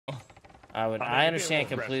I understand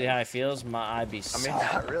completely how he feels. I'd be. I mean,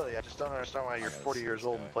 not really. I just don't understand why you're 40 years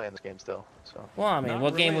old and playing this game still. So. Well, I mean,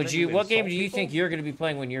 what game would you? What game do you think you're going to be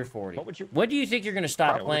playing when you're 40? What do you think you're going to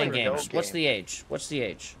stop playing games? What's the age? What's the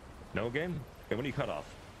age? No game. Okay, when do you cut off?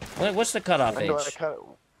 What's the cutoff age?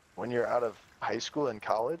 When you're out of high school and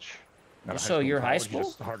college. So you're high school?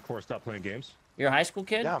 Just hardcore stop playing games. You're a high school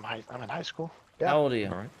kid? Yeah, I'm in high school. Yeah. How old are you?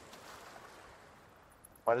 All right.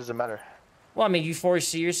 Why does it matter? Well, I mean, you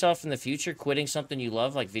foresee yourself in the future quitting something you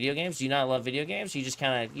love, like video games? Do you not love video games? You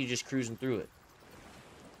just cruising through it.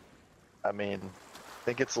 I mean, I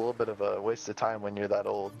think it's a little bit of a waste of time when you're that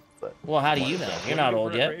old. But well, how do you know? You're not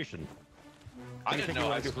old yet. I didn't know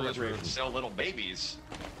high schoolers were still little babies.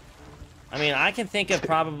 I mean, I can think of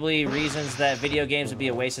probably reasons that video games would be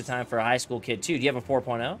a waste of time for a high school kid, too. Do you have a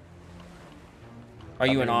 4.0? Are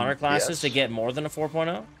you in honor classes to get more than a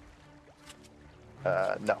 4.0?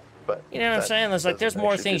 No. But you know what I'm saying? There's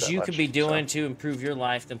more things you could be doing to improve your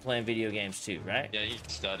life than playing video games too, right? Yeah, you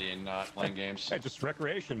studying, not playing games. Hey, just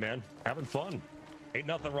recreation, man. Having fun. Ain't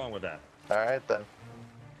nothing wrong with that. All right, then.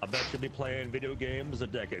 I bet you'll be playing video games a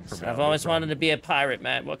decade from now. I've always wanted to be a pirate,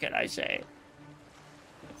 man. What can I say?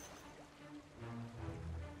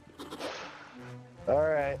 All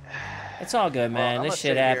right. It's all good, man. Well, this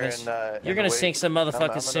shit happens. You're gonna sink some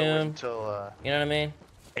motherfuckers soon. Until, you know what I mean?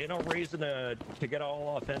 Ain't no reason to get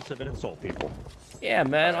all offensive and insult people. Yeah,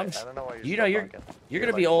 man. I don't know why you're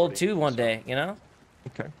gonna be old too one day, you know?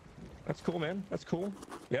 Okay. That's cool, man. That's cool.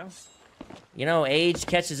 Yeah. You know, age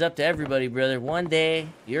catches up to everybody, brother. One day,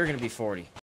 you're gonna be 40.